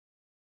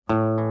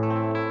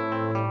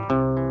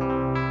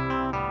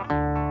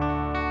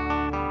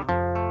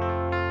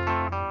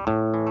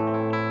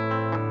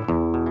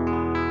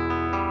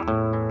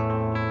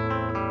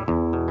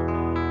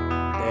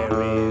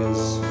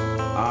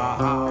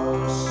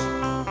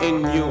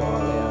in New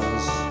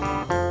Orleans.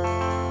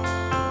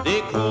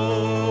 They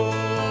call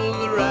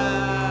the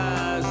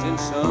rising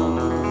sun.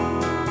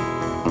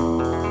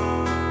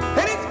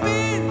 And it's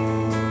been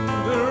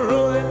the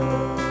ruin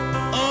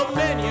of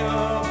many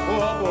a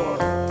poor boy.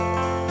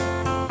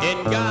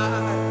 And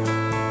God,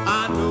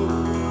 I know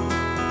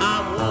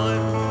I'm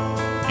one.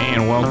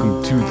 And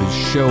welcome to the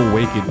show,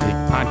 Wake and Take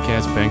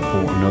podcast, back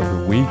for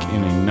another week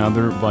in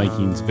another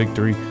Vikings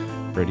victory.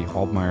 Brady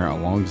Haltmeyer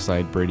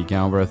alongside Brady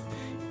Galbraith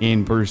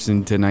in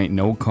person tonight.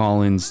 No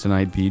call-ins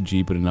tonight,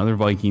 PG, but another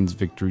Vikings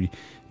victory,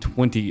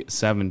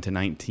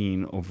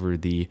 27-19 over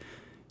the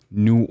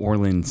New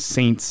Orleans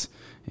Saints,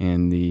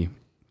 and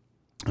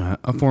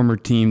a former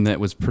team that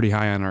was pretty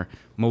high on our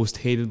most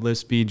hated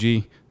list,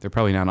 BG. They're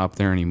probably not up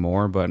there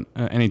anymore, but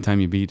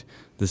anytime you beat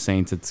the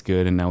Saints, it's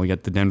good. And now we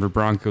got the Denver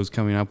Broncos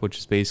coming up, which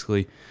is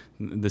basically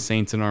the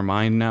Saints in our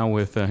mind now,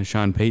 with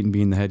Sean Payton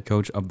being the head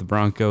coach of the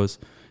Broncos.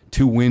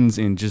 2 wins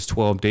in just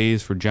 12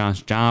 days for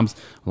Josh Jacobs.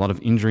 A lot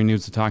of injury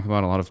news to talk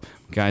about. A lot of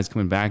guys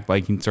coming back.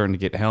 Vikings starting to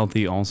get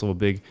healthy. Also a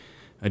big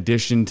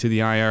addition to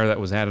the IR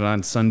that was added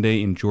on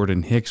Sunday in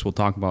Jordan Hicks. We'll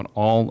talk about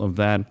all of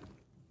that.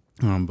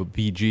 But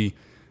BG,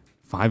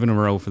 5 in a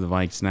row for the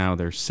Vikes now.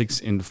 They're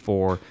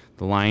 6-4.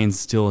 The Lions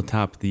still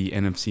atop the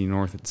NFC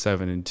North at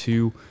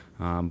 7-2.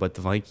 But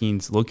the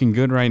Vikings looking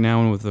good right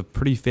now, and with a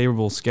pretty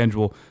favorable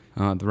schedule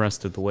the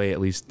rest of the way, at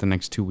least the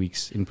next 2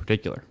 weeks in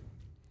particular.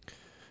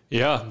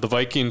 Yeah, the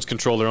Vikings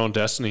control their own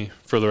destiny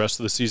for the rest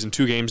of the season.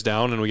 2 games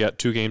down, and we got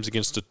 2 games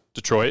against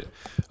Detroit.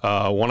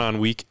 One on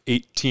week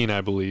 18,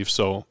 I believe.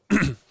 So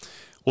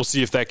we'll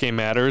see if that game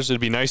matters. It'd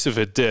be nice if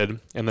it did,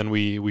 and then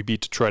we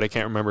beat Detroit. I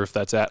can't remember if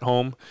that's at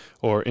home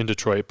or in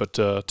Detroit, but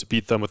to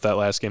beat them with that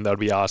last game, that would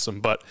be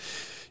awesome. But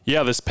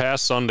yeah, this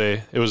past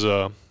Sunday, it was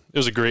a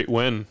great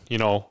win. You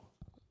know,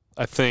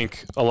 I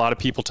think a lot of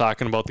people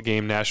talking about the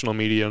game, national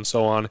media and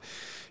so on,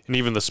 and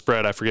even the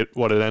spread, I forget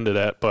what it ended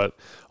at, but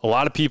a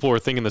lot of people were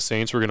thinking the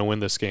Saints were going to win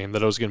this game,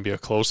 that it was going to be a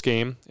close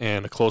game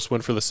and a close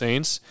win for the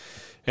Saints.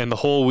 And the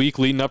whole week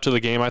leading up to the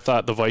game, I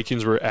thought the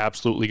Vikings were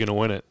absolutely going to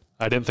win it.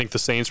 I didn't think the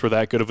Saints were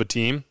that good of a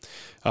team.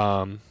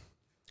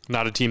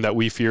 Not a team that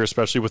we fear,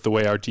 especially with the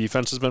way our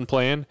defense has been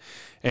playing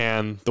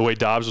and the way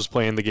Dobbs was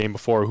playing the game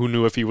before. Who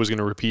knew if he was going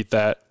to repeat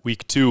that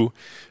week 2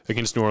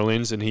 against New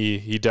Orleans, and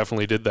he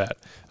definitely did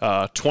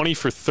that. 20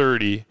 for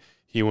 30.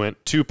 He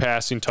went 2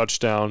 passing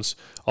touchdowns,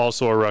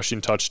 also a rushing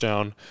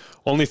touchdown.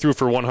 Only threw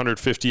for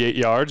 158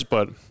 yards,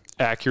 but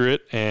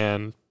accurate,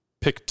 and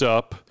picked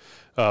up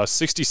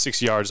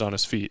 66 yards on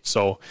his feet.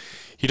 So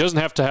he doesn't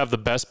have to have the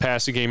best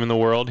passing game in the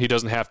world. He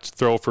doesn't have to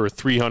throw for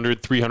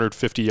 300,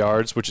 350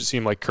 yards, which it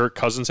seemed like Kirk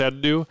Cousins had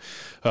to do,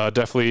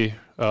 definitely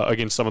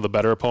against some of the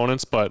better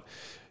opponents. But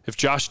if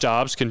Josh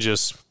Dobbs can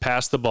just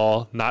pass the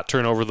ball, not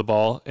turn over the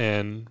ball,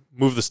 and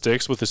move the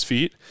sticks with his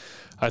feet,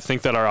 I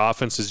think that our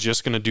offense is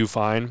just going to do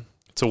fine.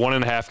 It's a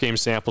 1.5 game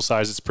sample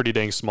size. It's pretty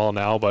dang small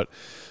now, but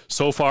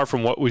so far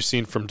from what we've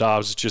seen from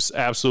Dobbs, it's just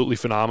absolutely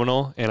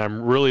phenomenal, and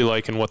I'm really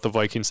liking what the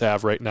Vikings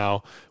have right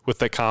now with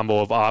that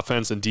combo of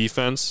offense and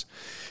defense.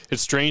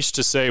 It's strange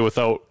to say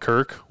without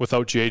Kirk,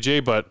 without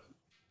JJ, but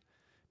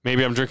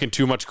maybe I'm drinking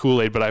too much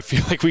Kool-Aid, but I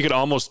feel like we could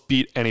almost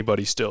beat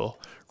anybody still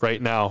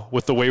right now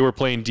with the way we're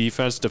playing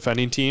defense,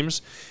 defending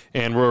teams,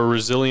 and we're a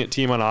resilient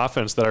team on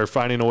offense that are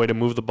finding a way to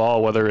move the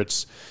ball, whether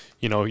it's,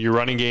 you know, your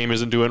running game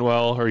isn't doing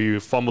well or you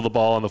fumble the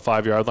ball on the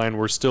 5-yard line.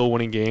 We're still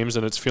winning games,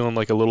 and it's feeling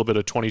like a little bit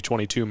of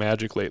 2022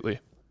 magic lately.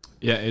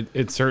 Yeah,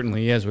 it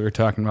certainly is. We were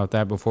talking about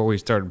that before we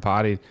started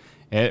potting.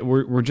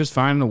 We're just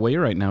finding a way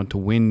right now to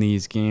win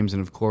these games,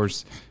 and of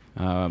course,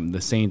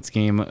 the Saints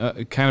game,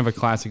 kind of a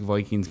classic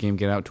Vikings game,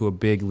 get out to a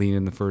big lead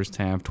in the first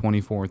half,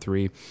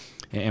 24-3,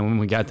 and when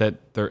we got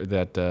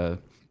that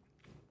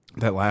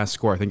last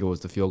score, I think it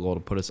was the field goal to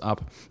put us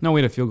up. No, we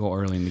had a field goal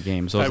early in the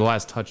game, so it was the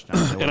last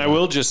touchdown. And I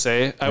will just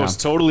say, I was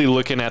totally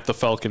looking at the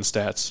Falcon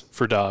stats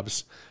for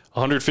Dobbs.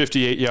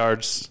 158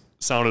 yards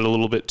sounded a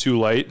little bit too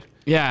light.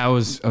 Yeah, I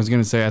was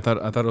going to say I thought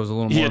it was a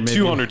little more. He had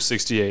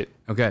 268.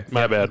 Okay,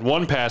 my bad.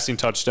 1 passing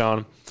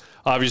touchdown,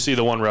 obviously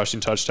the 1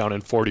 rushing touchdown,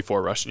 and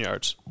 44 rushing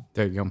yards.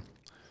 There you go.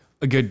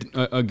 A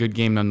good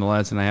game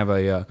nonetheless, and I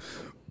have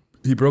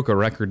he broke a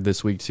record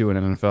this week too in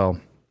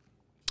NFL.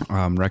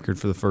 Record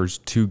for the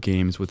first 2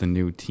 games with a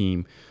new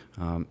team.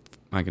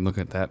 I can look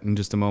at that in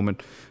just a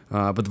moment.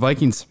 But the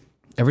Vikings,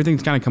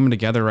 everything's kind of coming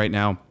together right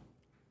now.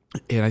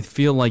 And I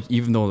feel like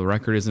even though the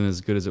record isn't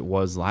as good as it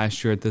was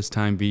last year at this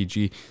time,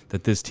 BG,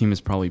 that this team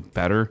is probably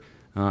better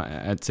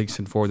at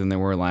 6-4 than they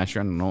were last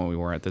year. I don't know what we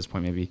were at this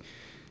point, maybe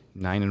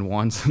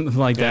 9-1, something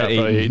like that.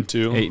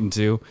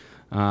 8-2.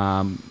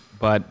 8-2.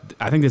 But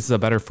I think this is a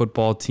better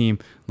football team,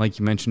 like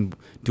you mentioned,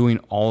 doing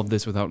all of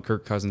this without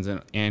Kirk Cousins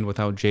and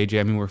without JJ.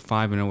 I mean, we're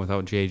 5-0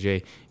 without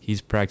JJ.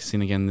 He's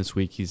practicing again this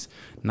week. He's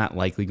not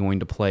likely going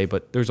to play,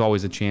 but there's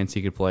always a chance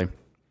he could play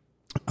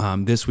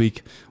this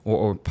week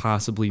or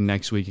possibly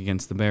next week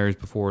against the Bears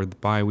before the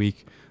bye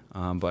week.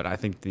 But I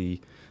think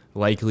the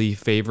likely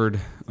favored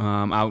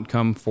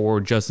outcome for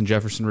Justin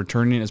Jefferson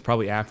returning is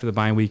probably after the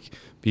bye week.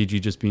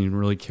 BG just being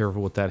really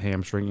careful with that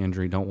hamstring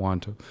injury. Don't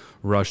want to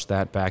rush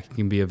that back. It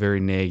can be a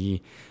very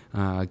naggy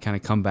kind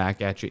of come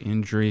back at you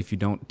injury if you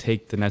don't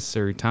take the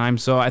necessary time.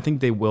 So I think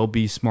they will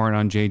be smart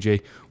on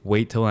JJ.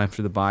 Wait till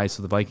after the bye.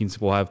 So the Vikings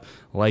will have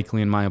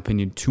likely, in my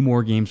opinion, 2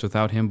 more games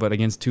without him, but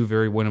against 2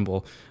 very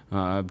winnable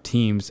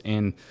teams.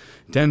 And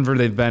Denver,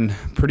 they've been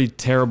pretty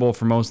terrible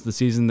for most of the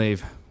season.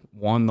 They've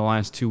won the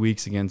last 2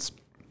 weeks against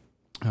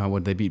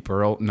what they beat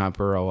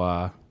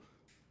Mahomes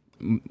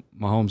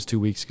 2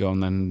 weeks ago,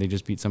 and then they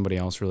just beat somebody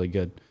else really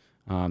good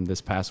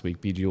this past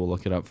week. BG will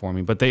look it up for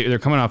me. But they're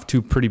coming off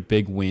 2 pretty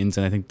big wins,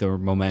 and I think the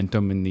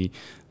momentum in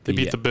they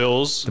beat the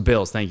Bills. The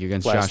Bills, thank you,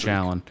 against Josh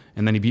Allen.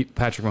 And then he beat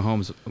Patrick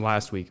Mahomes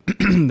last week.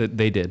 That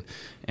they did.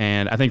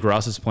 And I think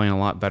Russ is playing a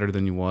lot better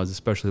than he was,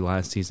 especially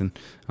last season,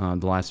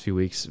 the last few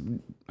weeks.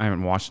 I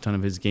haven't watched a ton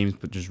of his games,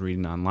 but just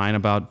reading online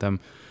about them,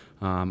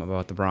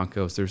 about the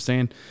Broncos. They're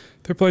saying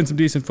they're playing some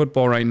decent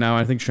football right now.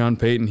 I think Sean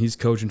Payton, he's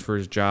coaching for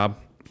his job.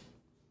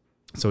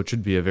 So it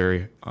should be a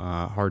very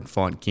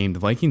hard-fought game. The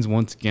Vikings,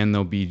 once again,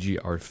 though, BG,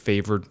 are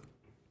favored.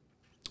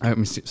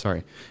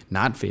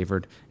 Not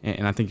favored.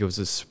 And I think it was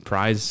a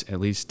surprise, at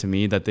least to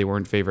me, that they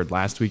weren't favored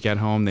last week at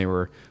home. They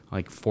were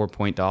like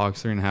 4-point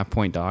dogs,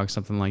 3.5-point dogs,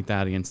 something like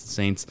that against the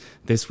Saints.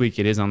 This week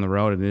it is on the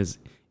road. It is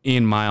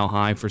in Mile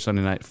High for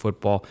Sunday Night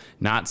Football.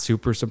 Not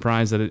super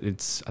surprised that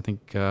it's, I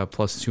think,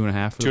 plus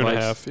 2.5 for the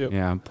Vikes. 2.5, yep.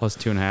 Yeah, plus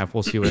 2.5.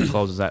 We'll see what it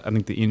closes at. I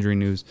think the injury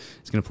news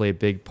is going to play a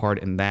big part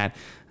in that.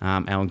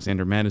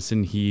 Alexander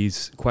Madison,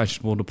 he's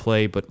questionable to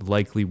play, but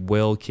likely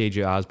will.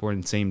 KJ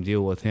Osborne, same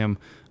deal with him.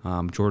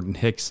 Jordan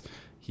Hicks,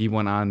 he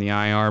went on the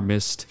IR,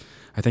 missed.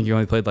 I think he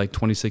only played like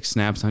 26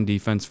 snaps on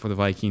defense for the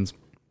Vikings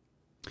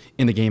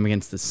in the game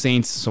against the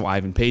Saints. So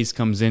Ivan Pace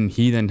comes in.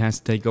 He then has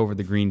to take over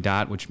the green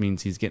dot, which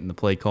means he's getting the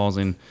play calls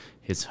in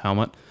his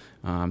helmet.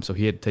 So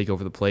he had to take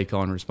over the play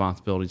calling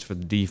responsibilities for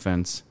the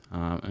defense.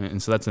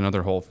 And so that's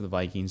another hole for the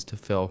Vikings to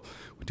fill.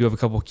 We do have a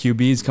couple of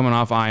QBs coming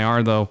off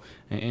IR, though.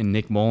 And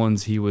Nick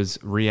Mullins, he was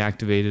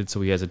reactivated,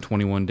 so he has a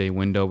 21-day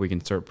window. We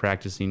can start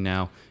practicing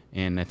now.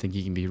 And I think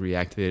he can be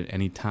reactivated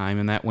any time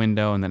in that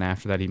window. And then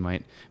after that, he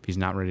might, if he's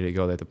not ready to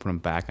go, they have to put him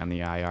back on the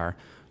IR.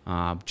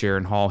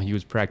 Jaron Hall, he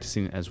was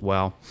practicing as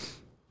well.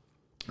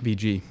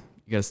 BG, you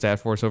got a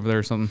stat for us over there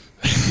or something?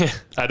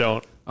 I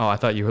don't. Oh, I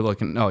thought you were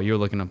looking. Oh, you were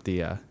looking up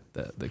the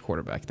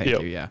quarterback. Thank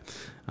you. Yeah.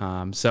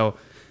 So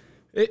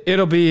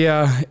it'll be.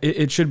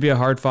 It should be a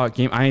hard fought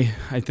game. I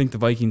think the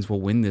Vikings will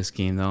win this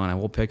game though, and I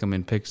will pick them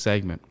in pick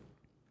segment.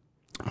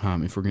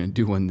 If we're going to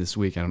do one this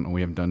week, I don't know.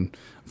 We haven't done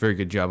a very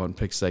good job on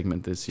pick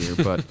segment this year,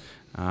 but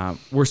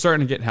we're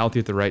starting to get healthy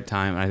at the right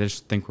time. And I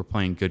just think we're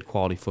playing good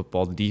quality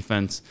football. The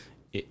defense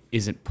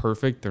isn't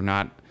perfect. They're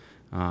not.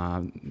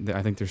 I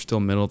think they're still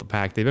middle of the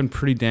pack. They've been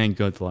pretty dang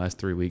good the last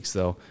 3 weeks,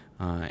 though.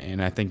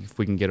 And I think if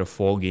we can get a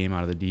full game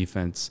out of the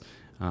defense,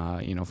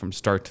 from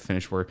start to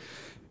finish, where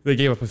they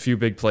gave up a few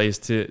big plays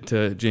to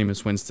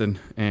Jameis Winston,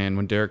 and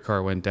when Derek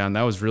Carr went down,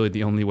 that was really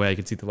the only way I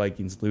could see the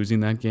Vikings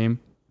losing that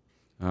game.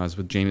 Was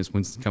with Jameis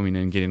Winston coming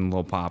in and getting a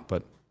little pop,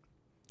 but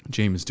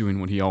Jameis doing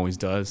what he always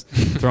does,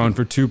 throwing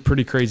for 2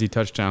 pretty crazy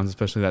touchdowns,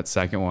 especially that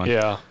second one.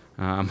 Yeah.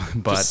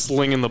 But just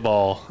slinging the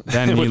ball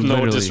then he with no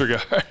literally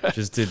disregard.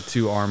 just did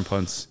 2 arm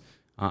punts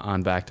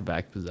on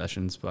back-to-back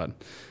possessions. But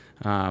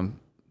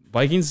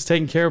Vikings is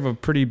taking care of a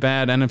pretty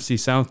bad NFC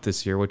South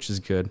this year, which is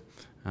good.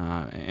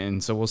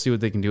 And so we'll see what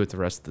they can do with the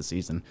rest of the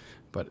season.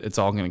 But it's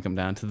all going to come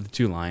down to the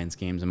 2 Lions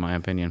games, in my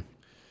opinion.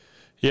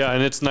 Yeah,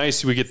 and it's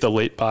nice we get the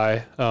late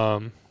bye.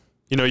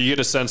 You get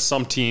a sense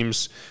some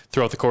teams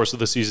throughout the course of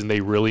the season, they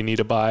really need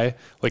a bye.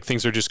 Like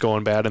things are just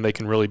going bad and they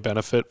can really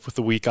benefit with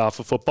the week off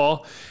of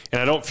football.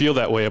 And I don't feel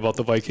that way about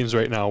the Vikings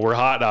right now. We're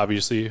hot,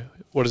 obviously.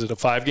 What is it, a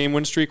 5-game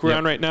win streak we're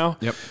on right now?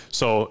 Yep.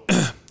 So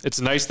it's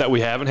nice that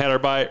we haven't had our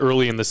bye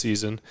early in the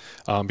season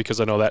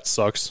because I know that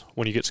sucks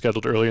when you get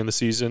scheduled early in the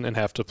season and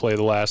have to play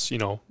the last,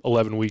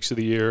 11 weeks of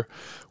the year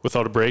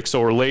without a break.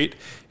 So we're late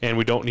and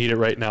we don't need it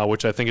right now,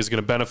 which I think is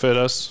going to benefit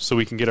us so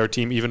we can get our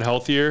team even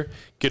healthier,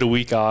 get a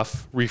week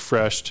off,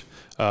 refreshed,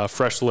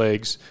 fresh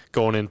legs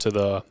going into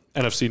the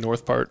NFC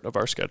North part of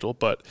our schedule.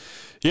 But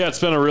yeah, it's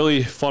been a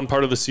really fun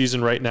part of the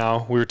season right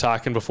now. We were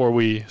talking before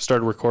we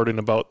started recording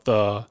about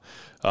the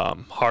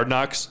Hard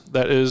Knocks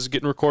that is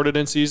getting recorded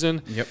in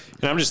season. Yep.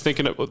 And I'm just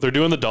thinking they're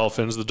doing the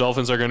Dolphins. The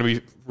Dolphins are going to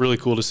be really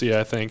cool to see,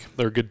 I think.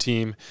 They're a good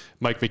team.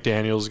 Mike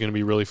McDaniel is going to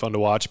be really fun to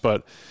watch.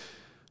 But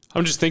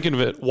I'm just thinking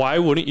of it. Why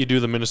wouldn't you do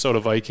the Minnesota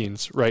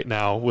Vikings right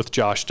now with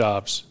Josh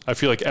Dobbs? I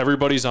feel like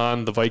everybody's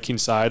on the Viking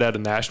side at a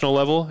national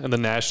level, and the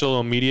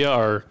national media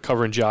are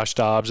covering Josh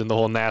Dobbs and the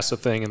whole NASA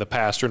thing and the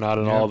Pastronaut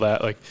and all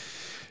that. Like,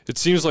 it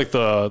seems like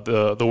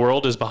the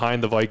world is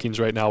behind the Vikings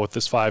right now with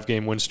this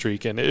 5-game win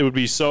streak, and it would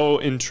be so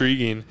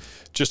intriguing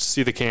just to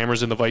see the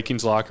cameras in the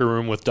Vikings locker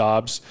room with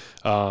Dobbs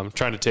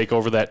trying to take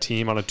over that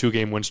team on a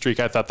 2-game win streak.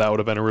 I thought that would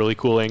have been a really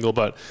cool angle,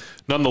 but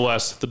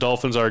nonetheless, the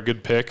Dolphins are a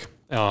good pick.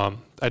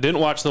 I didn't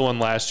watch the one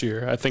last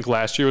year. I think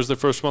last year was the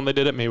first one they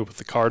did it, maybe with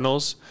the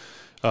Cardinals.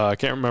 I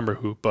can't remember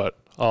who, but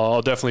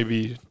I'll definitely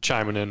be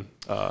chiming in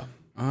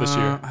this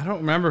year. I don't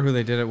remember who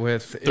they did it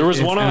with. There was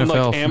It's one on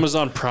NFL. like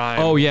Amazon Prime.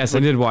 Oh yes, I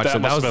did watch that.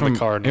 That must was have been from the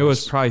Cardinals. It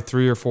was probably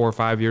 3 or 4 or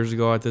 5 years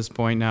ago at this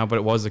point now, but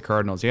it was the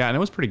Cardinals. Yeah, and it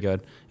was pretty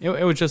good. It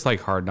was just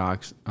like Hard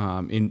Knocks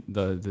in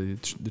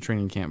the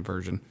training camp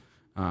version,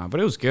 but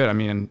it was good. I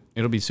mean,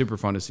 it'll be super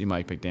fun to see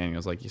Mike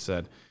McDaniels, like you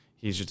said.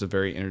 He's just a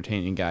very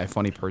entertaining guy,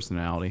 funny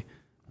personality.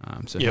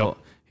 So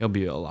he'll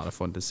be a lot of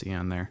fun to see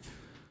on there,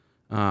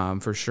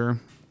 for sure.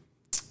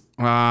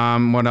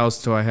 What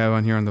else do I have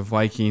on here on the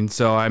Vikings?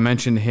 So I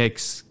mentioned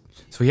Hicks.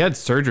 So he had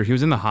surgery. He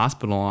was in the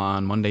hospital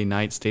on Monday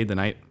night, stayed the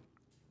night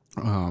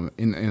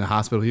in the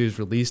hospital. He was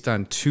released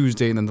on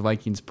Tuesday, and then the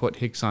Vikings put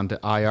Hicks onto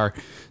IR.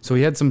 So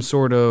he had some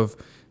sort of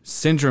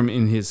syndrome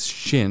in his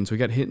shin. So he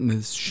got hit in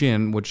his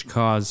shin, which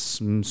caused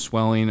some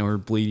swelling or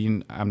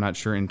bleeding. I'm not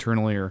sure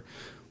internally or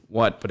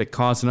what, but it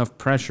caused enough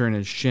pressure in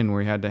his shin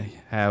where he had to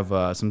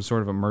have some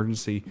sort of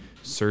emergency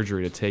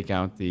surgery to take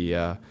out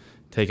the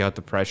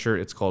pressure.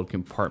 It's called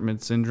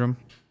compartment syndrome.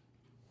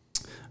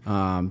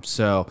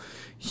 So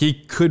he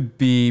could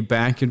be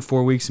back in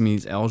 4 weeks. I mean,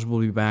 he's eligible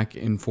to be back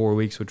in 4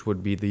 weeks, which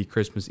would be the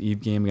Christmas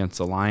Eve game against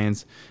the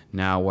Lions.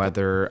 Now,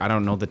 whether I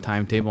don't know the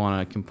timetable on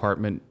a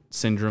compartment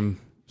syndrome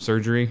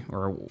surgery,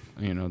 or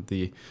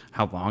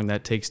how long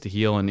that takes to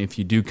heal, and if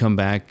you do come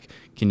back,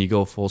 can you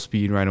go full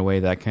speed right away?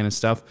 That kind of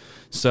stuff.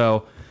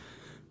 So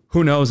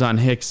who knows on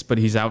Hicks, but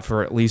he's out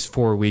for at least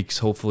 4 weeks.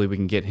 Hopefully we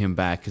can get him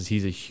back because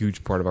he's a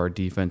huge part of our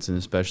defense, and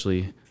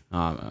especially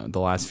the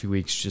last few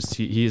weeks, just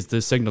he is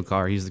the signal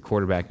caller. He's the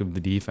quarterback of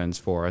the defense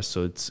for us.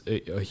 So it's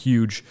a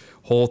huge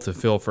hole to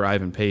fill for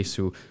Ivan Pace,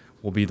 who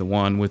will be the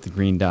one with the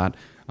green dot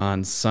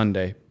on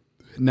Sunday.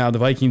 Now the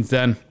Vikings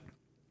then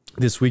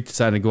this week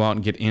decided to go out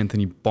and get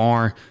Anthony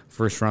Barr,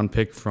 first-round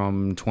pick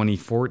from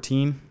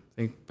 2014. I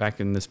think back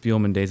in the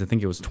Spielman days, I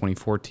think it was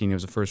 2014. It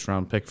was a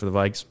first-round pick for the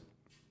Vikes.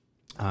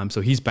 So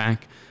he's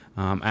back.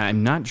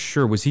 I'm not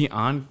sure. Was he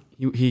on?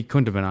 He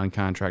couldn't have been on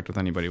contract with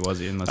anybody, was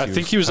he? I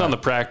think he was on the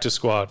practice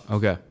squad.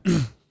 Okay.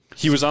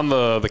 He was on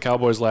the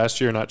Cowboys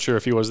last year. Not sure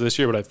if he was this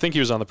year, but I think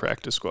he was on the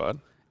practice squad.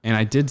 And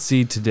I did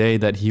see today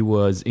that he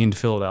was in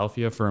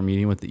Philadelphia for a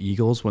meeting with the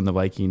Eagles when the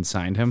Vikings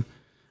signed him.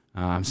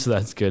 So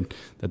that's good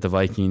that the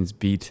Vikings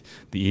beat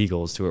the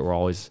Eagles to it. We're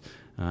always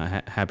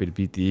happy to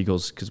beat the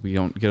Eagles because we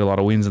don't get a lot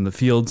of wins in the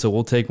field. So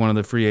we'll take one of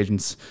the free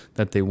agents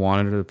that they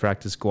wanted, or the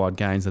practice squad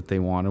guys that they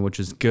wanted, which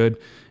is good.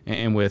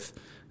 And with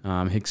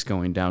Hicks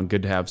going down,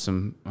 good to have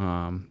some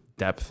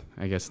depth,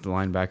 I guess, at the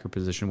linebacker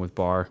position with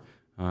Barr,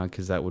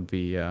 because that would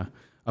be a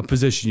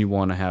position you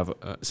want to have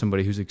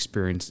somebody who's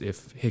experienced.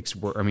 If Pace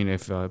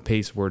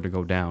were to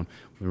go down,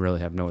 we really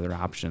have no other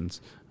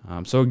options.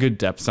 So a good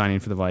depth signing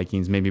for the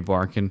Vikings. Maybe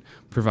Barr can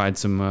provide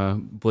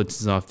some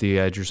blitzes off the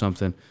edge or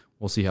something.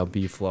 We'll see how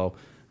B-Flow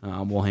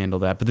will handle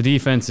that. But the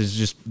defense is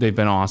just, they've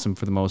been awesome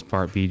for the most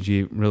part.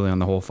 BG, really on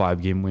the whole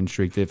 5-game win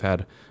streak, they've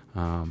had,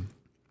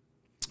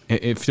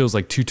 it feels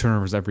like 2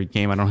 turnovers every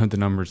game. I don't have the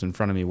numbers in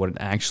front of me what it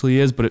actually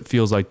is, but it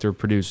feels like they're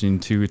producing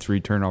 2 or 3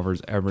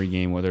 turnovers every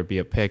game, whether it be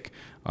a pick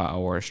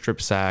or a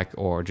strip sack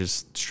or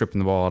just stripping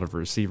the ball out of a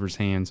receiver's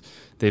hands.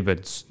 They've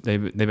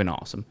been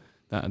awesome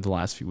the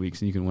last few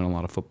weeks, and you can win a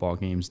lot of football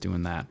games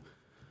doing that.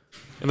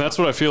 And that's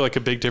what I feel like a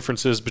big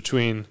difference is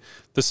between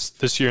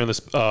this year and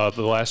the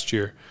last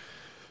year.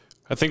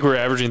 I think we were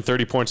averaging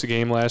 30 points a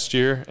game last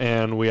year,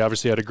 and we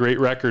obviously had a great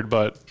record,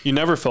 but you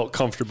never felt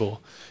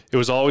comfortable. It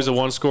was always a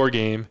one-score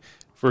game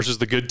versus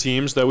the good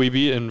teams that we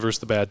beat and versus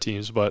the bad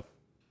teams. But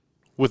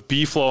with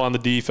B-Flow on the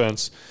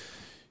defense,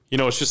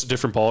 it's just a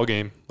different ball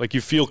game. Like, you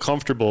feel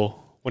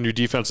comfortable when your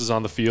defense is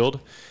on the field.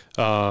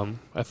 I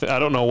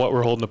don't know what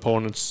we're holding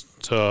opponents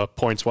to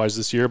points-wise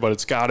this year, but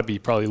it's got to be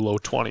probably low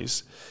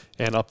 20s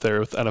and up there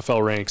with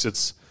NFL ranks.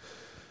 It's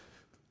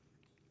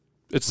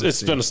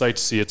been a sight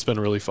to see. It's been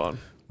really fun.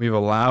 We've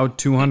allowed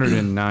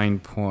 209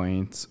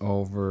 points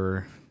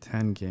over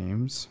 10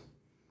 games.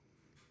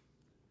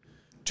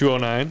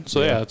 209.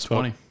 So yeah, it's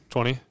 20.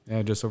 20.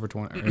 Yeah, just over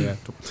 20. Yeah.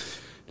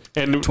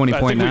 And 20.9. I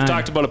think we've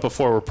talked about it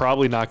before. We're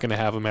probably not going to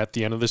have him at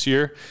the end of this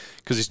year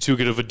because he's too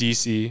good of a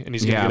DC and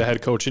he's going to get a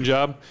head coaching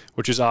job,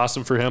 which is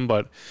awesome for him.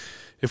 But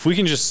if we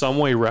can just some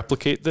way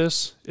replicate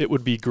this, it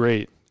would be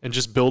great, and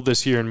just build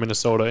this here in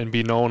Minnesota and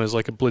be known as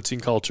like a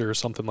blitzing culture or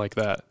something like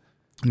that.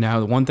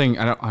 Now, the one thing,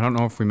 I don't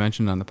know if we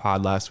mentioned on the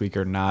pod last week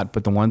or not,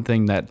 but the one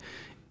thing that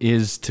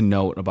is to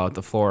note about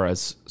the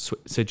Flores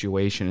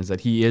situation is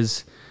that he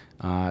is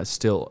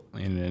still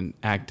in an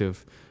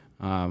active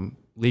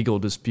legal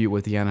dispute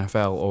with the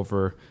NFL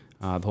over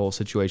the whole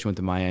situation with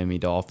the Miami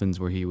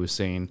Dolphins, where he was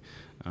saying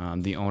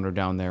the owner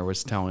down there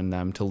was telling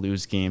them to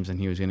lose games,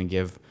 and he was going to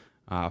give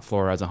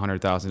Flores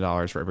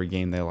 $100,000 for every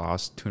game they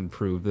lost to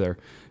improve their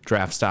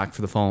draft stock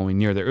for the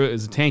following year. It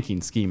was a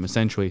tanking scheme,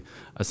 essentially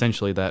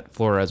that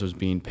Flores was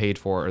being paid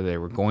for, or they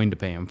were going to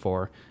pay him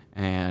for,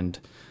 and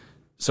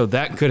so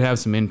that could have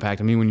some impact.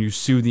 I mean, when you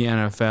sue the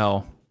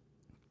NFL,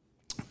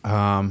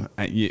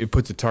 it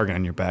puts a target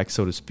on your back,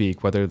 so to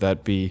speak, whether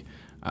that be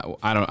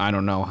I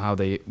don't know how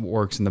they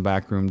works in the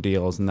backroom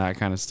deals and that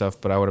kind of stuff,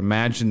 but I would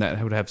imagine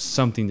that would have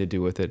something to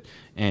do with it.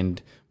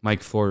 And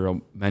Mike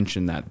Florio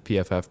mentioned that,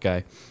 PFF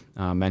guy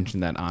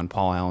mentioned that on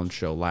Paul Allen's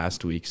show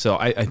last week. So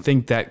I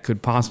think that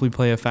could possibly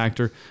play a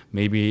factor.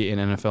 Maybe an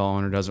NFL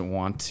owner doesn't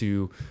want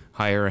to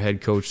hire a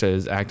head coach that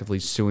is actively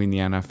suing the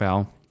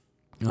NFL,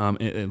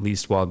 at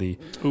least while the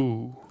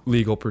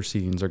legal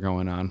proceedings are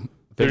going on.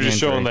 They're just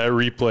showing that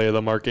replay of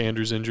the Mark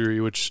Andrews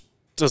injury, which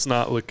does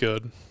not look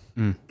good.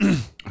 And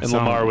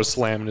Lamar was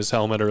slamming his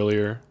helmet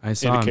earlier,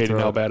 indicating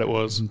how bad it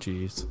was.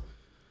 Jeez.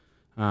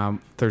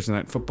 Thursday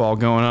Night Football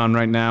going on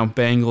right now.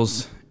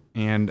 Bengals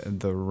and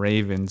the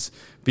Ravens.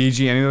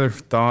 BG, any other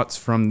thoughts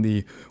from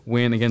the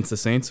win against the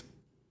Saints?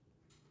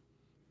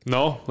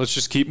 No, let's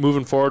just keep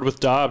moving forward with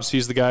Dobbs.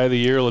 He's the guy of the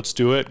year. Let's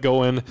do it.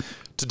 Go in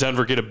to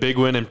Denver, get a big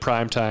win in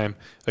prime time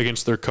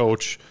against their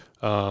coach.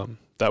 That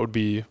would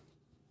be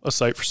a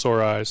sight for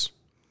sore eyes.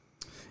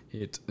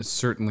 It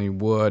certainly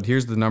would.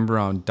 Here's the number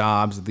on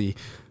Dobbs, the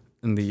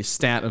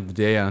stat of the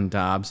day on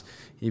Dobbs.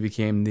 He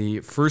became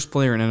the first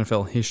player in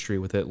NFL history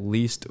with at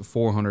least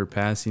 400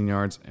 passing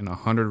yards and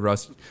 100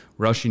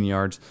 rushing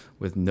yards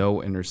with no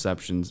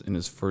interceptions in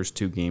his first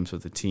 2 games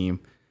with the team.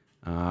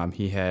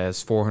 He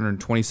has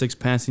 426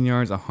 passing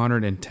yards,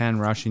 110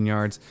 rushing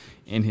yards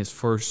in his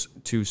first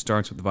 2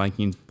 starts with the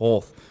Vikings,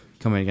 both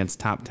coming against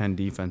top 10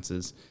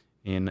 defenses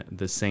in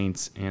the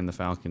Saints and the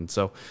Falcons.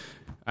 So,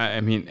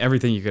 I mean,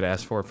 everything you could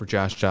ask for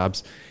Josh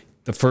Dobbs.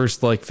 The first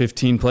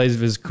 15 plays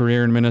of his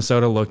career in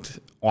Minnesota looked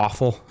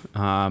awful.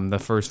 The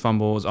first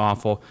fumble was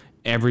awful.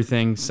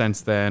 Everything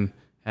since then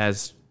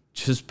has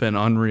just been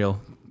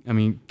unreal. I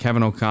mean,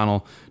 Kevin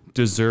O'Connell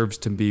deserves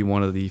to be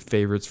one of the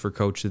favorites for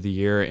Coach of the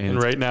Year,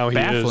 and right now he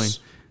is.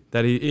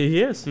 That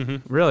he is.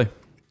 Mm-hmm. Really.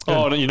 Good.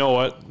 Oh, you know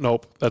what?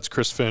 Nope, that's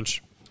Chris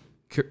Finch.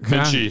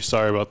 Finchy,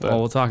 sorry about that. Well,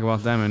 we'll talk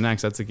about them and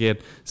next. That's a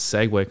good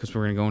segue because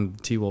we're going to go into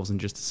the T-Wolves in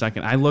just a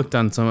second. I looked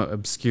on some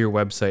obscure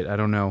website. I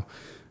don't know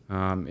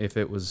if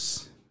it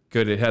was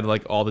good. It had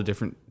all the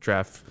different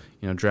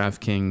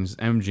DraftKings,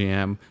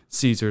 MGM,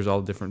 Caesars,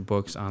 all the different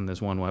books on this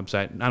one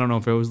website. I don't know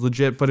if it was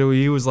legit, but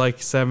he was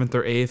 7th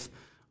or 8th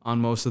on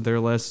most of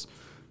their lists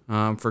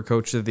for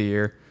Coach of the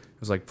Year.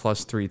 It was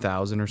plus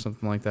 3,000 or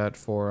something like that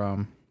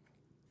for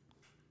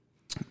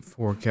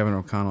Kevin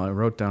O'Connell. I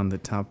wrote down the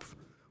top.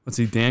 Let's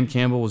see, Dan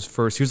Campbell was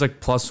first. He was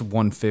plus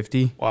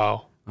 150.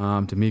 Wow.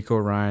 D'Amico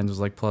Ryans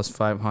was plus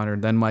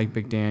 500. Then Mike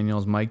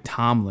McDaniels, Mike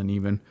Tomlin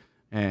even,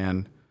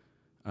 and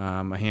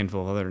a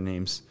handful of other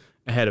names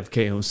ahead of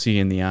KOC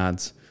in the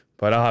odds.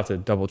 But I'll have to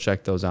double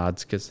check those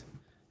odds because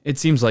it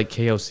seems like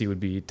KOC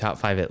would be top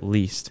 5 at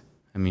least.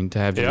 I mean, to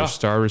have your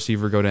star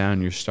receiver go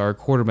down, your star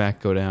quarterback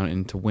go down,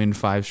 and to win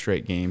 5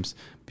 straight games,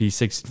 be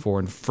 6-4,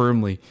 and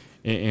firmly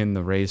in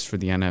the race for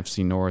the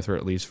NFC North, or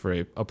at least for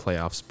a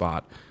playoff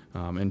spot.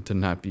 And to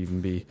not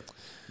even be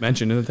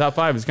mentioned in the top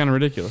 5 is kind of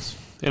ridiculous.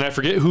 And I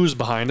forget who's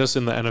behind us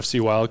in the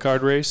NFC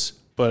wildcard race,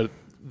 but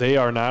they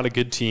are not a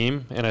good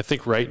team. And I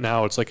think right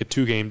now it's a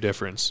 2-game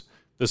difference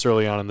this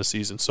early on in the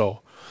season.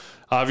 So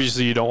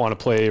obviously you don't want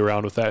to play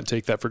around with that and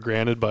take that for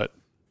granted, but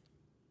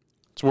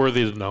it's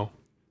worthy to know.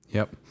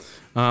 Yep.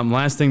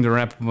 Last thing to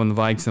wrap up on the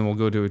Vikings, and we'll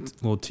go to a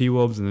little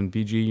T-Wolves, and then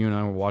BG, you and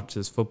I will watch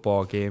this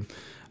football game.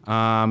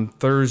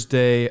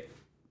 Thursday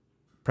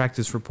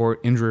practice report,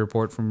 injury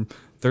report from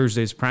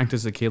Thursday's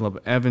practice of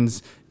Caleb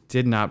Evans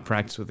did not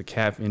practice with a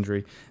calf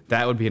injury.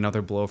 That would be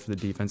another blow for the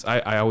defense.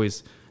 I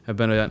always have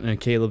been a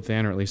Caleb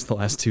fan, or at least the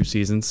last 2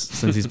 seasons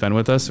since he's been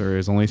with us, or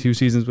his only 2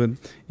 seasons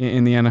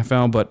in the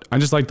NFL. But I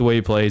just like the way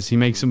he plays. He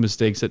makes some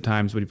mistakes at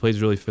times, but he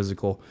plays really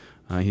physical.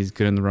 He's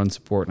good in the run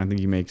support, and I think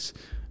he makes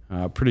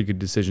pretty good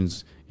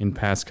decisions in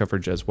pass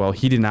coverage as well.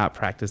 He did not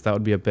practice. That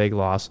would be a big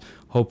loss.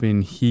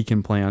 Hoping he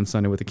can play on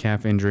Sunday with a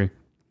calf injury.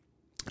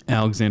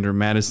 Alexander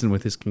Madison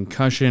with his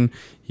concussion.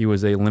 He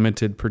was a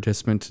limited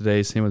participant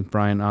today. Same with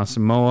Brian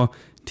Asamoah.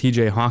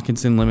 TJ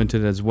Hawkinson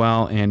limited as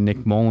well. And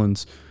Nick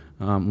Mullins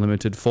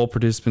limited. Full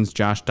participants,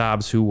 Josh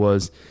Dobbs, who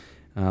was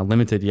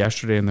limited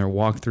yesterday in their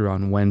walkthrough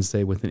on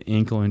Wednesday with an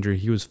ankle injury.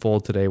 He was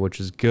full today, which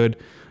is good.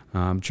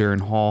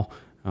 Jaron Hall,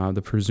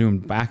 the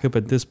presumed backup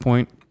at this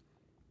point,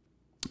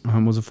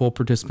 was a full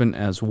participant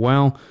as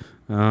well.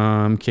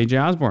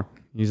 KJ Osborne,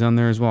 he's on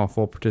there as well,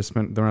 full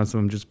participant. The rest of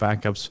them just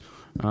backups.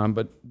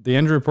 But the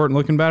injury report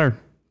looking better.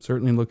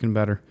 Certainly looking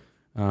better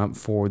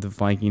for the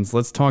Vikings.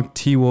 Let's talk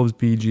T-Wolves,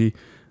 BG.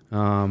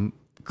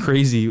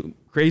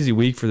 Crazy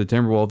week for the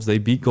Timberwolves. They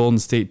beat Golden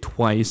State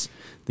twice,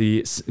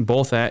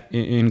 both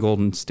in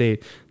Golden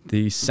State.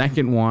 The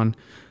second one,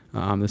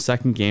 the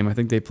second game, I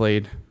think they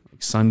played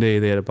Sunday.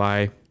 They had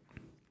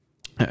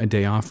a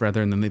day off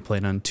rather, and then they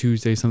played on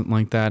Tuesday, something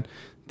like that.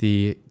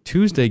 The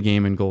Tuesday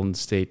game in Golden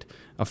State,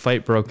 a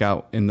fight broke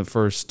out in the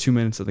first 2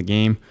 minutes of the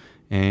game,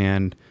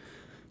 and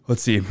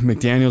let's see,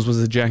 McDaniels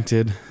was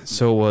ejected.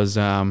 So was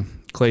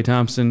Klay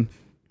Thompson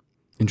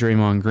and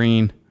Draymond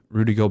Green.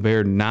 Rudy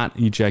Gobert not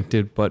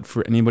ejected, but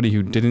for anybody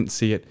who didn't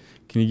see it,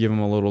 can you give them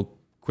a little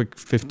quick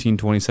 15,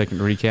 20-second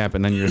recap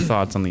and then your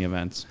thoughts on the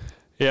events?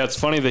 Yeah, it's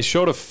funny. They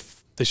showed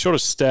they showed a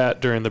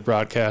stat during the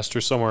broadcast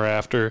or somewhere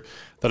after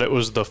that it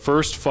was the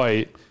first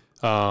fight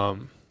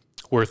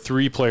where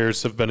 3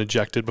 players have been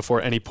ejected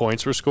before any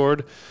points were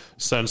scored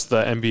since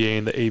the NBA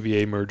and the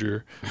ABA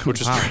merger,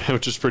 which is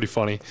which is pretty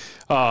funny.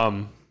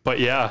 But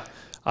yeah,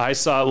 I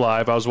saw it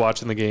live. I was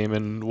watching the game,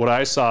 and what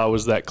I saw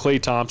was that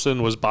Klay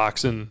Thompson was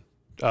boxing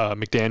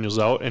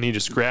McDaniels out, and he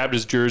just grabbed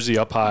his jersey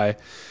up high,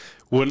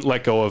 wouldn't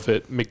let go of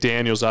it.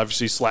 McDaniels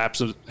obviously slaps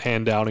his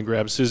hand down and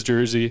grabs his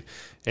jersey,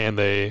 and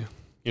they,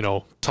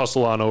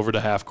 tussle on over to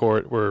half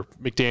court where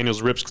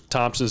McDaniels rips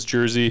Thompson's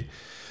jersey.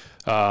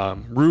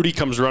 Rudy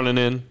comes running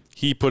in.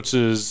 He puts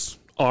his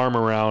arm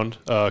around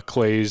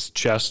Klay's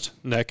chest,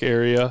 neck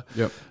area.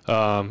 Yep.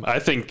 I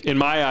think, in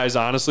my eyes,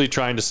 honestly,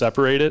 trying to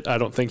separate it. I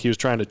don't think he was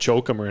trying to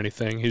choke him or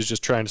anything. He was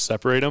just trying to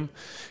separate him.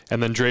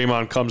 And then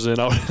Draymond comes in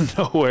out of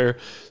nowhere,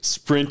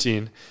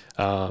 sprinting.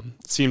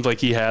 Seemed like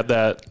he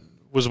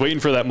was waiting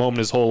for that moment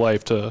his whole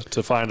life to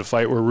find a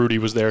fight where Rudy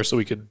was there so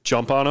he could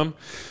jump on him.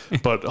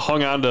 But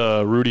hung on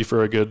to Rudy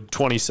for a good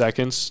 20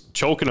 seconds,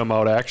 choking him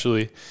out,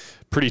 actually,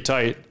 pretty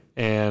tight.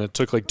 And it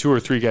took like 2 or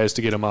 3 guys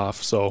to get him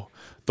off. So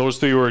those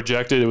 3 were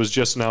ejected. It was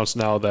just announced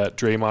now that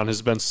Draymond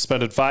has been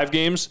suspended 5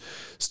 games.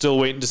 Still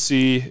waiting to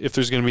see if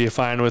there's going to be a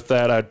fine with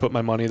that. I'd put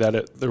my money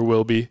that there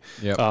will be.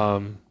 Yep.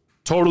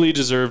 Totally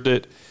deserved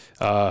it.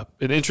 An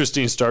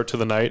interesting start to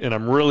the night, and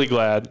I'm really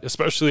glad,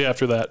 especially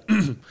after that,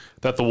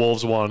 that the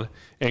Wolves won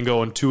and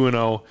going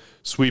 2-0,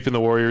 sweeping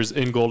the Warriors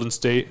in Golden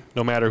State,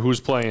 no matter who's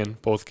playing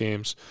both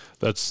games.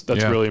 That's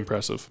really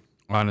impressive.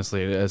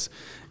 Honestly, it is.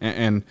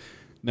 And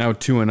now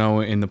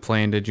 2-0 in the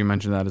play-in. Did you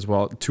mention that as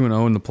well?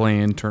 2-0 in the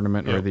play-in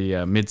tournament or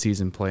the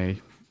mid-season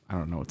play. I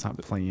don't know. It's not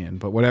play-in,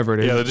 but whatever it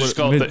is. Yeah, they just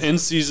call it the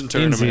in-season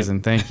tournament.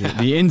 In-season, thank you.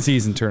 The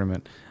in-season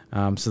tournament.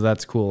 So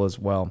that's cool as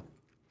well.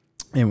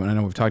 And I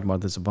know we've talked about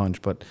this a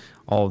bunch, but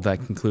all of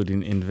that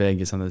concluding in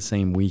Vegas on the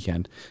same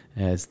weekend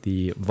as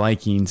the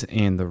Vikings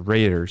and the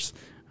Raiders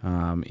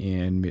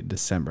in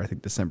mid-December. I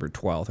think December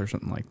 12th or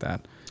something like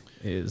that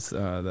is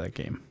that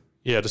game.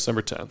 Yeah,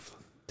 December 10th.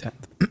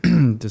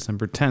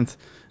 December 10th.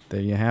 There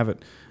you have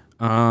it.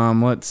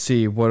 Let's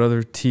see. What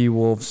other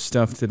T-Wolves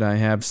stuff did I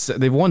have?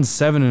 They've won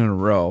 7 in a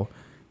row.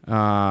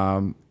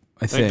 I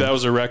think that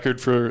was a record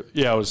for,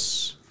 it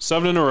was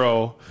 7 in a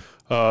row.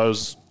 It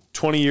was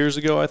 20 years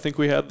ago, I think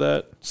we had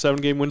that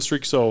 7-game win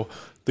streak. So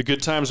the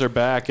good times are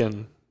back.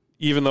 And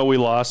even though we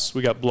lost,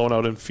 we got blown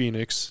out in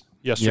Phoenix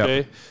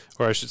yesterday.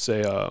 Or I should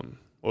say,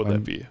 what would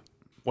that be?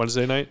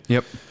 Wednesday night?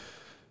 Yep.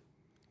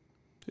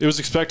 It was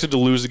expected to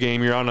lose a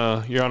game. You're on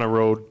a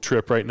road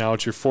trip right now.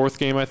 It's your 4th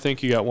game, I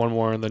think. You got one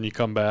more, and then you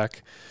come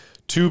back.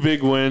 2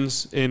 big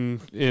wins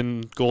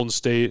in Golden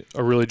State,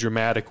 a really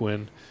dramatic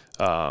win,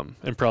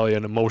 and probably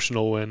an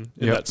emotional win.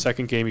 In that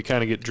second game, you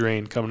kind of get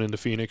drained coming into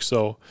Phoenix.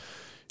 So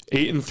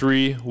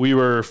 8-3. We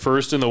were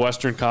first in the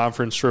Western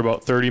Conference for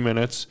about 30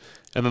 minutes,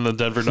 and then the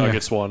Denver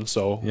Nuggets won.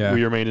 So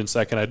we remained in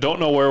second. I don't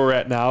know where we're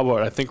at now,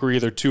 but I think we're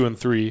either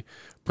 2-3,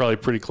 probably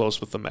pretty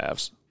close with the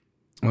Mavs.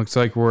 Looks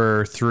like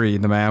we're 3.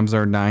 The Mavs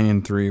are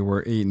 9-3.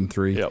 We're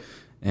 8-3. Yep.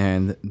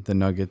 And the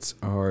Nuggets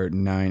are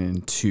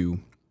 9-2.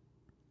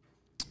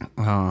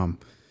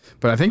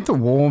 But I think the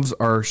Wolves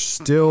are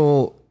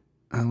still.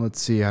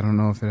 Let's see. I don't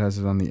know if it has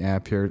it on the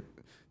app here.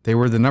 They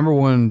were the number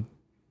 1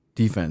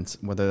 defense,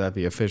 whether that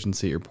be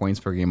efficiency or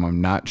points per game.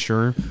 I'm not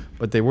sure,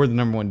 but they were the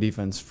number 1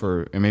 defense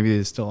and maybe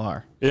they still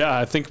are. Yeah,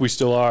 I think we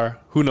still are.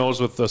 Who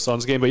knows with the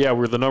Suns game? But yeah,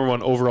 we're the number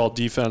 1 overall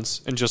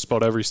defense in just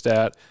about every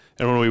stat.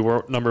 And when we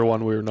were number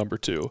 1, we were number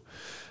 2.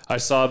 I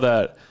saw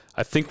that.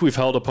 I think we've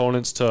held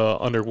opponents to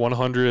under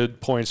 100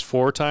 points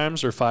 4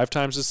 times or 5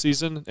 times this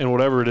season. And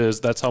whatever it is,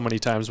 that's how many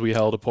times we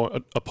held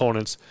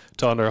opponents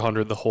to under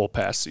 100 the whole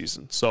past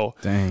season. So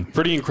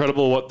pretty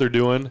incredible what they're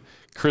doing.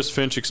 Chris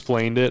Finch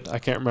explained it. I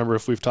can't remember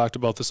if we've talked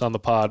about this on the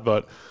pod,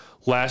 but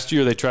last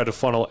year they tried to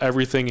funnel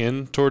everything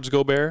in towards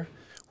Gobert,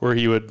 where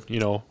he would,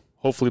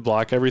 hopefully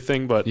block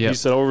everything. But he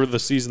said over the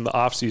season, the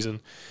off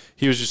season,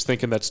 he was just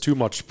thinking that's too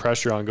much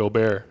pressure on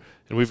Gobert.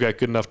 And we've got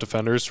good enough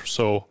defenders,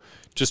 so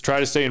just try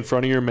to stay in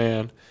front of your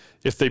man.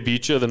 If they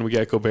beat you, then we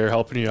got Gobert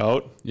helping you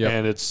out.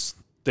 And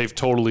they've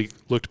totally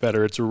looked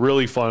better. It's a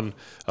really fun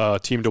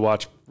team to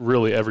watch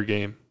really every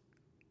game.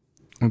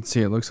 Let's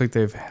see. It looks like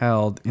they've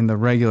held, in the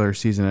regular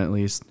season at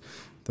least,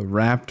 the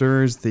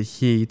Raptors, the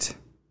Heat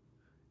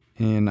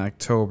in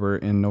October.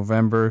 In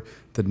November,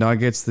 the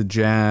Nuggets, the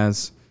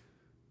Jazz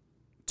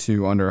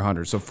to under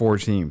 100. So 4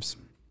 teams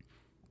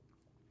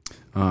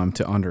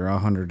to under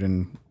 100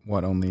 in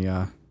only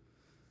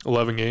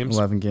 11 games.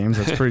 11 games.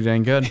 That's pretty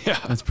dang good.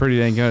 That's pretty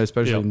dang good,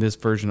 especially in this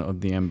version of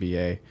the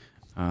NBA.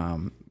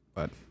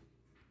 But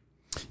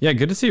yeah,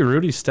 good to see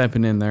Rudy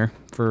stepping in there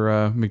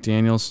for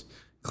McDaniels.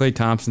 Klay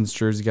Thompson's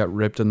jersey got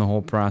ripped in the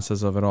whole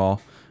process of it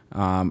all.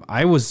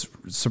 I was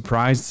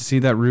surprised to see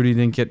that Rudy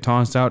didn't get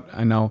tossed out.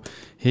 I know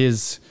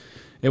it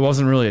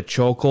wasn't really a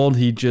chokehold.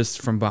 He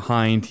just, from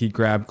behind, he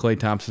grabbed Klay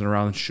Thompson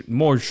around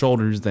more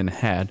shoulders than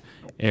head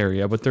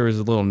area, but there was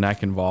a little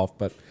neck involved.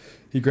 But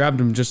he grabbed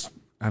him just,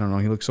 I don't know,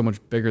 he looked so much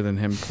bigger than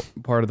him.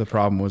 Part of the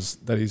problem was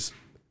that he's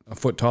a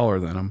foot taller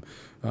than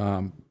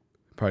him.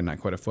 probably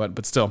not quite a foot,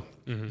 but still,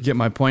 you get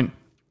my point.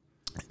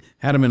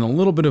 Had him in a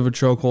little bit of a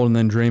chokehold, and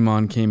then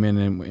Draymond came in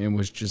and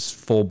was just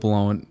full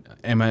blown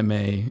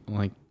MMA,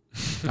 like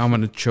I'm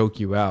gonna choke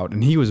you out,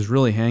 and he was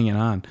really hanging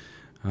on.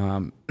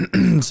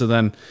 So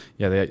then,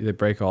 they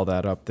break all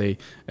that up. They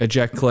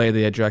eject Clay,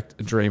 they eject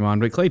Draymond,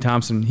 but Klay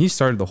Thompson, he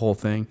started the whole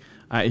thing.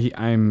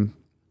 I'm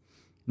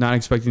not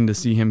expecting to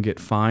see him get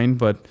fined,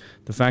 but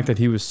the fact that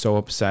he was so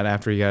upset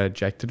after he got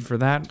ejected for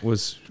that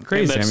was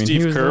crazy. And that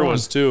Steve Kerr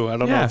was too. I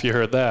don't know if you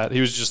heard that. He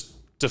was just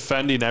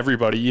defending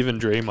everybody, even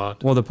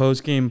Draymond. Well, the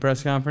post-game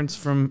press conference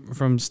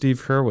from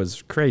Steve Kerr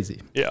was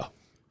crazy. Yeah.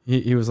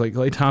 He was like,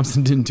 Klay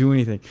Thompson didn't do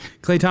anything.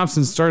 Klay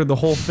Thompson started the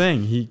whole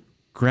thing. He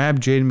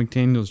grabbed Jaden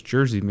McDaniels'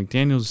 jersey.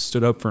 McDaniels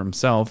stood up for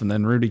himself, and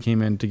then Rudy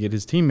came in to get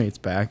his teammates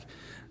back,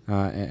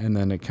 and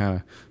then it kind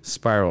of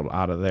spiraled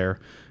out of there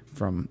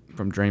from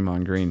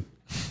Draymond Green.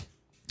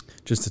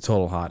 Just a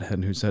total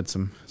hothead who's had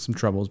some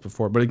troubles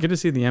before. But it's good to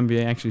see the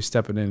NBA actually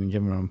stepping in and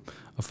giving him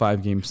a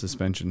 5-game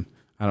suspension.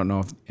 I don't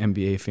know if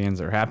NBA fans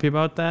are happy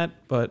about that,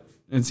 but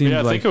it seems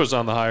I think it was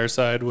on the higher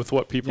side with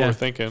what people were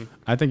thinking.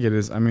 I think it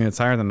is. I mean, it's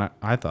higher than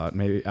I thought.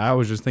 Maybe I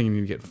was just thinking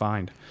he'd get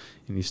fined,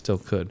 and he still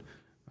could.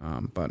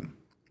 But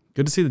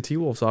good to see the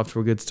T-Wolves off to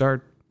a good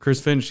start.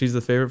 Chris Finch, he's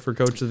the favorite for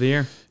Coach of the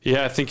Year.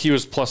 Yeah, I think he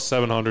was plus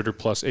 700 or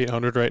plus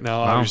 800 right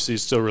now. Wow. Obviously,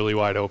 he's still really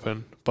wide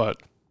open.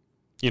 But,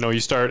 you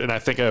start, and I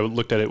think I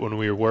looked at it when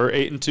we were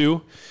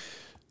 8-2.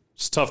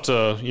 It's tough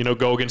to,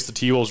 go against the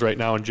T-Wolves right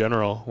now in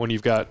general when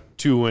you've got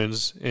 2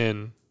 wins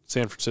in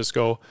San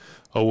Francisco,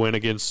 a win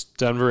against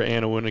Denver,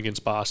 and a win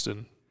against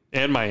Boston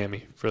and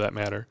Miami, for that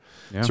matter.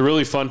 Yeah. It's a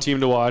really fun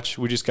team to watch.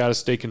 We just got to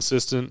stay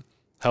consistent,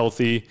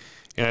 healthy,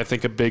 and I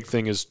think a big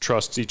thing is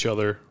trust each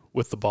other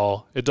with the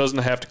ball. It doesn't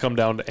have to come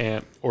down to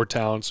Ant or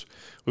Towns.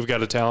 We've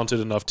got a talented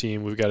enough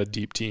team. We've got a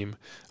deep team.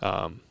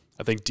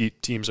 I think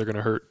deep teams are going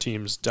to hurt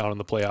teams down in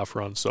the playoff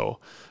run, so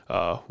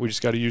we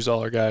just got to use all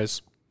our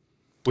guys.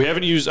 We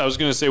haven't used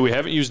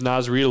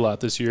Naz Reid a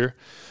lot this year,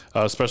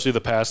 especially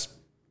the past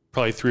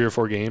probably 3 or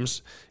 4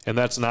 games, and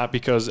that's not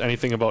because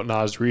anything about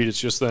Naz Reid. It's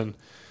just then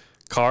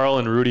Carl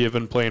and Rudy have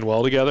been playing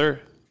well together,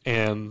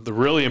 and the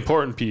really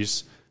important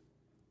piece,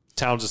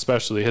 Towns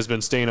especially, has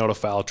been staying out of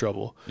foul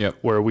trouble,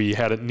 where we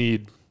hadn't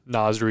need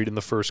Naz Reid in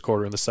the first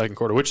quarter and the second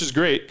quarter, which is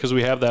great because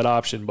we have that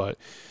option, but,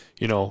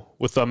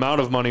 with the amount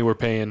of money we're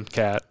paying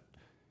Cat,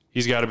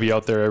 he's got to be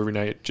out there every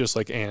night, just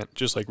like Ant,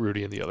 just like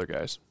Rudy and the other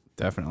guys.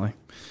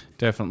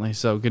 Definitely.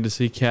 So good to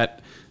see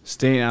Cat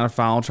staying out of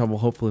foul trouble.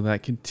 Hopefully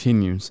that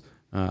continues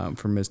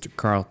for Mr.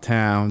 Carl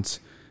Towns.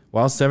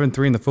 While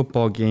 7-3 in the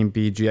football game,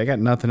 BG, I got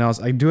nothing else.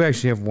 I do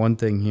actually have one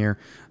thing here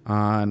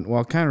on,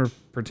 kind of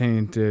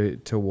pertaining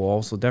to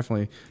Wolves, so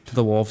definitely to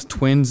the Wolves,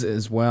 Twins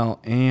as well,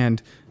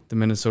 and the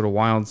Minnesota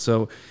Wild.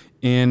 So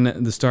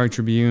in the Star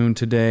Tribune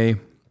today,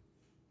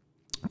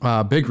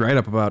 big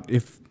write-up about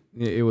if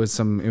it was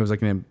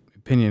like an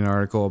opinion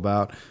article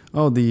about,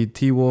 the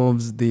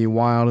T-Wolves, the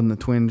Wild, and the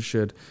Twins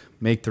should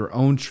make their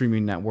own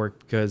streaming network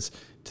because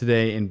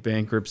today in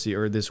bankruptcy,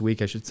 or this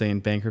week I should say,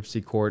 in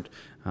bankruptcy court,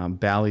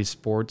 Bally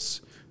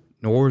Sports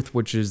North,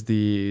 which is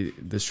the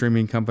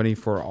streaming company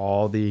for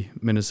all the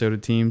Minnesota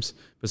teams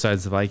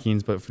besides the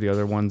Vikings, but for the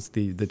other ones,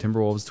 the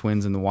Timberwolves,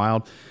 Twins, and the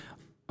Wild,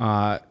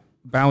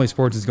 Bally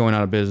Sports is going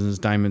out of business.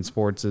 Diamond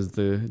Sports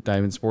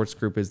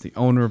Group is the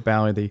owner of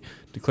Bally. They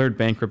declared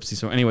bankruptcy.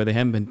 So anyway, they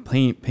haven't been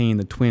paying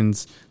the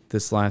Twins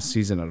this last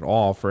season at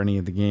all for any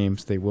of the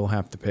games. They will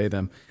have to pay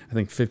them, I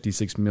think,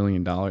 $56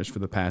 million for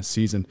the past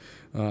season,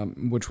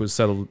 which was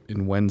settled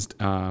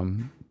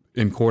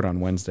in court on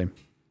Wednesday.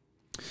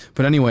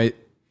 But anyway,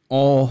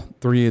 all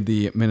 3 of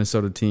the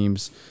Minnesota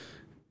teams,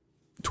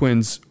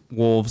 Twins,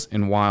 Wolves,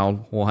 and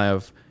Wild, will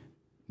have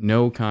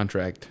no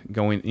contract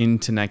going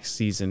into next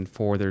season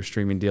for their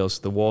streaming deals.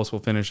 The Wolves will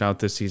finish out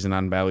this season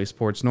on Bally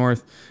Sports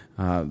North.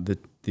 The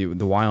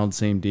Wild,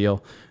 same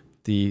deal.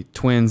 The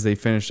Twins, they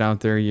finished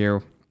out their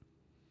year.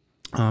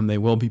 They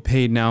will be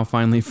paid now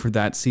finally for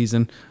that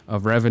season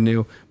of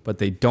revenue, but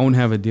they don't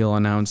have a deal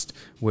announced,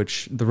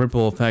 which the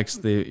ripple effects,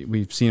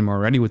 we've seen them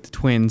already with the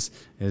Twins,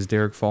 as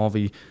Derek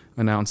Falvey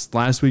announced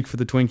last week for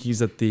the Twinkies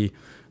that the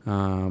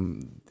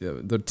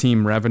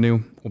team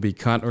revenue will be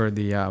cut, or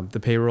the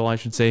payroll, I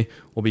should say,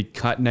 will be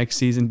cut next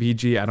season,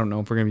 BG. I don't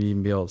know if we're going to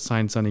even be able to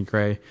sign Sonny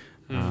Gray,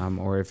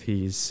 or if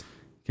he's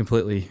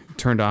completely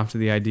turned off to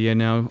the idea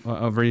now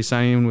of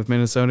re-signing him with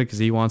Minnesota because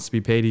he wants to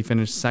be paid. He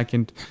finished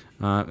second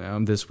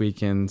this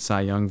week in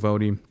Cy Young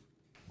voting.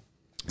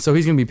 So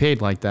he's going to be paid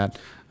like that.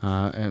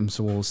 And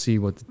so we'll see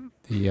what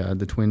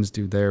the Twins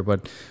do there.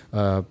 But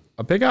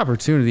a big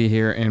opportunity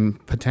here,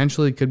 and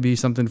potentially could be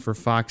something for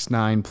Fox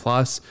 9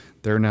 Plus.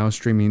 They're now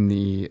streaming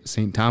the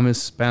St.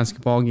 Thomas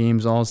basketball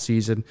games all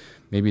season.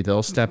 Maybe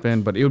they'll step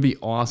in, but it would be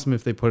awesome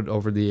if they put it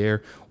over the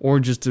air, or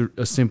just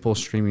a simple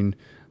streaming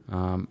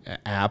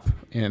app.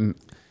 And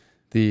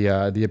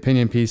the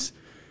opinion piece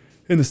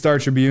in the Star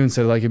Tribune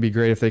said it'd be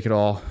great if they could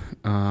all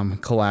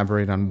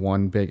collaborate on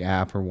one big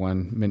app, or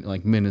one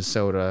like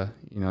Minnesota.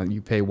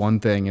 You pay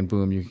one thing and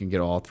boom, you can get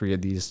all 3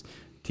 of these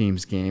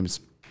teams' games.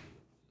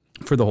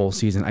 for the whole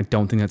season. I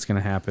don't think that's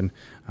going to happen.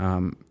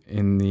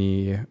 In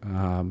the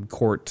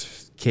court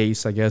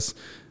case, I guess,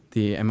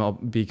 the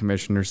MLB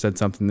commissioner said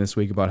something this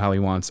week about how he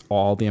wants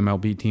all the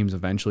MLB teams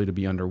eventually to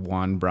be under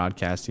one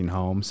broadcasting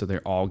home, so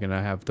they're all going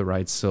to have the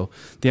rights. So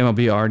the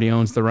MLB already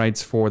owns the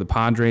rights for the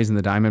Padres and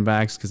the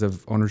Diamondbacks because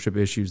of ownership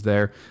issues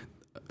there.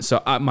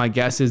 So my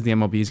guess is the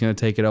MLB is going to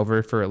take it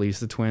over for at least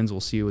the Twins.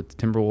 We'll see what the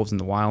Timberwolves and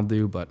the Wild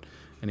do. But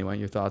anyway,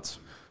 your thoughts?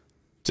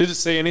 Did it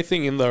say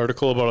anything in the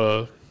article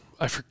about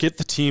I forget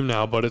the team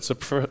now, but it's a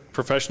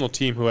professional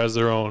team who has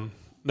their own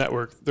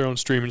network, their own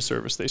streaming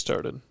service they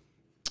started.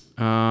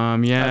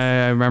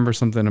 I remember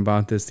something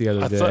about this the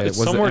other day. It's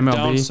was somewhere it MLB?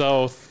 down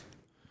south.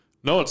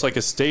 No, it's like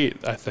a state,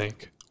 I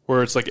think,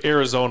 where it's like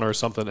Arizona or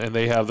something, and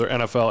they have their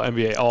NFL,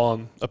 NBA all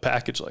in a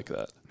package like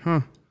that.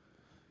 Huh.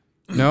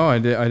 No, I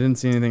didn't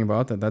see anything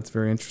about that. That's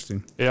very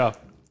interesting. Yeah,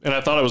 and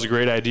I thought it was a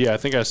great idea. I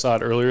think I saw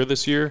it earlier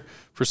this year.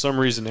 For some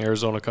reason,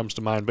 Arizona comes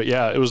to mind. But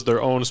yeah, it was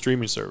their own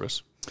streaming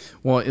service.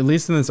 Well, at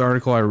least in this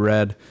article I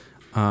read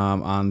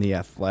on The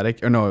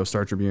Athletic, or no, it was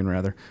Star Tribune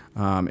rather,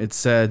 it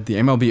said the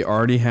MLB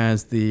already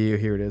has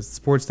here it is,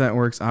 sports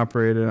networks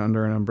operated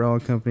under an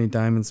umbrella company,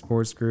 Diamond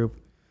Sports Group,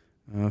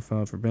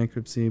 filed for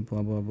bankruptcy,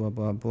 blah, blah, blah,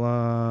 blah,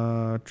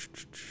 blah.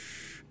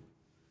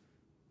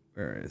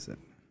 Where is it?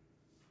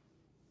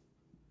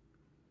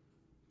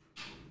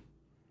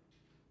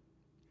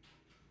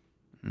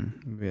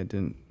 Maybe I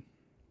didn't.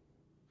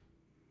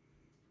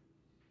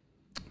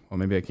 Well,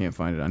 maybe I can't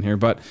find it on here.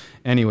 But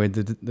anyway,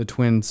 the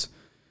Twins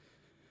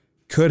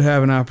could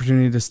have an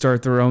opportunity to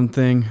start their own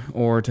thing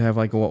or to have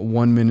like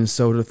one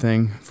Minnesota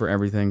thing for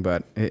everything.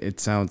 But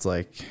it sounds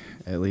like,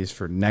 at least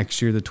for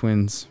next year, the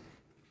Twins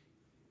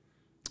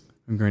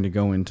are going to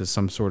go into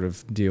some sort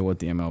of deal with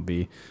the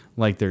MLB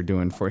like they're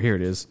doing for, here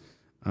it is.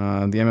 The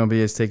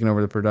MLB has taken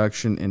over the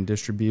production and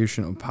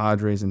distribution of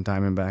Padres and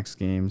Diamondbacks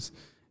games.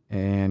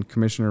 And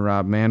Commissioner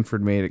Rob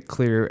Manfred made it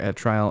clear at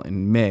trial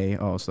in May,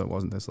 so it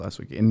wasn't this last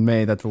week, in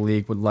May, that the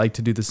league would like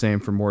to do the same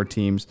for more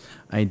teams,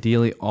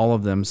 ideally all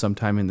of them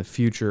sometime in the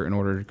future, in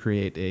order to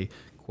create a,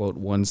 quote,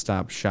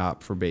 one-stop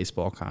shop for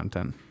baseball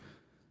content.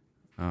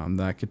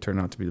 That could turn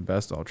out to be the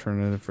best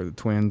alternative for the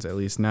Twins, at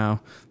least now,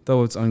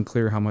 though it's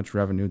unclear how much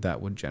revenue that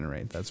would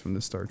generate. That's from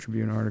the Star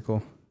Tribune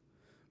article.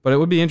 But it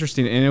would be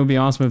interesting, and it would be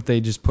awesome if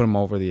they just put them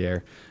over the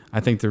air. I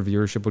think their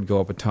viewership would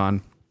go up a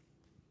ton.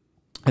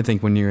 I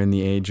think when you're in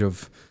the age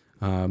of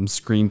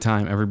screen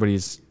time,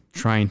 everybody's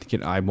trying to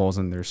get eyeballs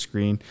on their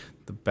screen.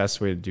 The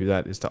best way to do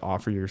that is to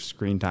offer your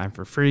screen time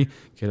for free,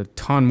 get a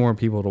ton more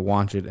people to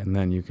watch it, and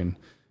then you can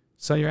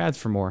sell your ads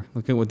for more.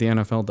 Look at what the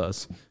NFL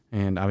does.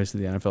 And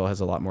obviously the NFL has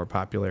a lot more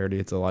popularity.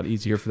 It's a lot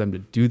easier for them to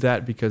do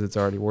that because it's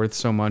already worth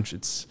so much.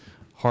 It's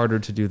harder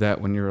to do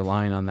that when you're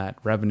relying on that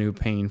revenue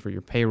paying for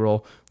your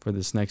payroll for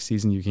this next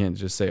season. You can't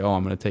just say,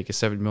 I'm going to take a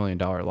 $7 million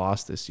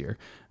loss this year.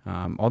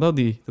 Although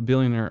the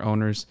billionaire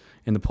owners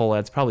in the poll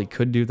ads probably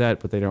could do that,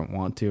 but they don't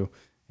want to,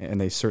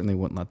 and they certainly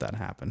wouldn't let that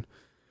happen.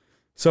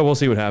 So we'll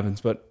see what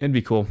happens, but it'd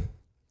be cool.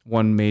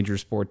 One major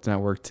sports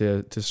network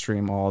to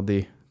stream all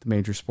the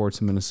major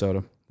sports in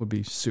Minnesota would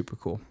be super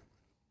cool.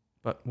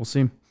 But we'll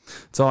see.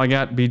 That's all I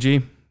got,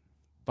 BG.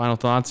 Final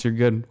thoughts? You're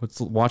good. Let's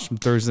watch some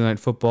Thursday Night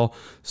Football.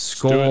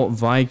 Skol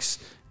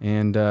Vikes,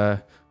 and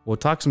we'll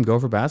talk some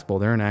Gopher basketball.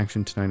 They're in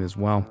action tonight as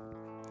well.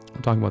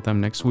 We'll talk about them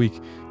next week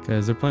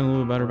because they're playing a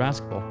little bit better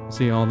basketball. We'll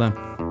see you all then.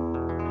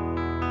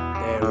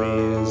 There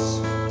is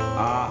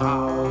a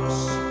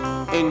house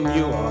in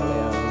New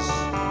Orleans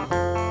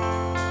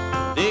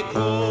they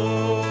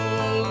call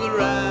the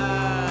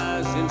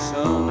rising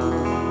sun.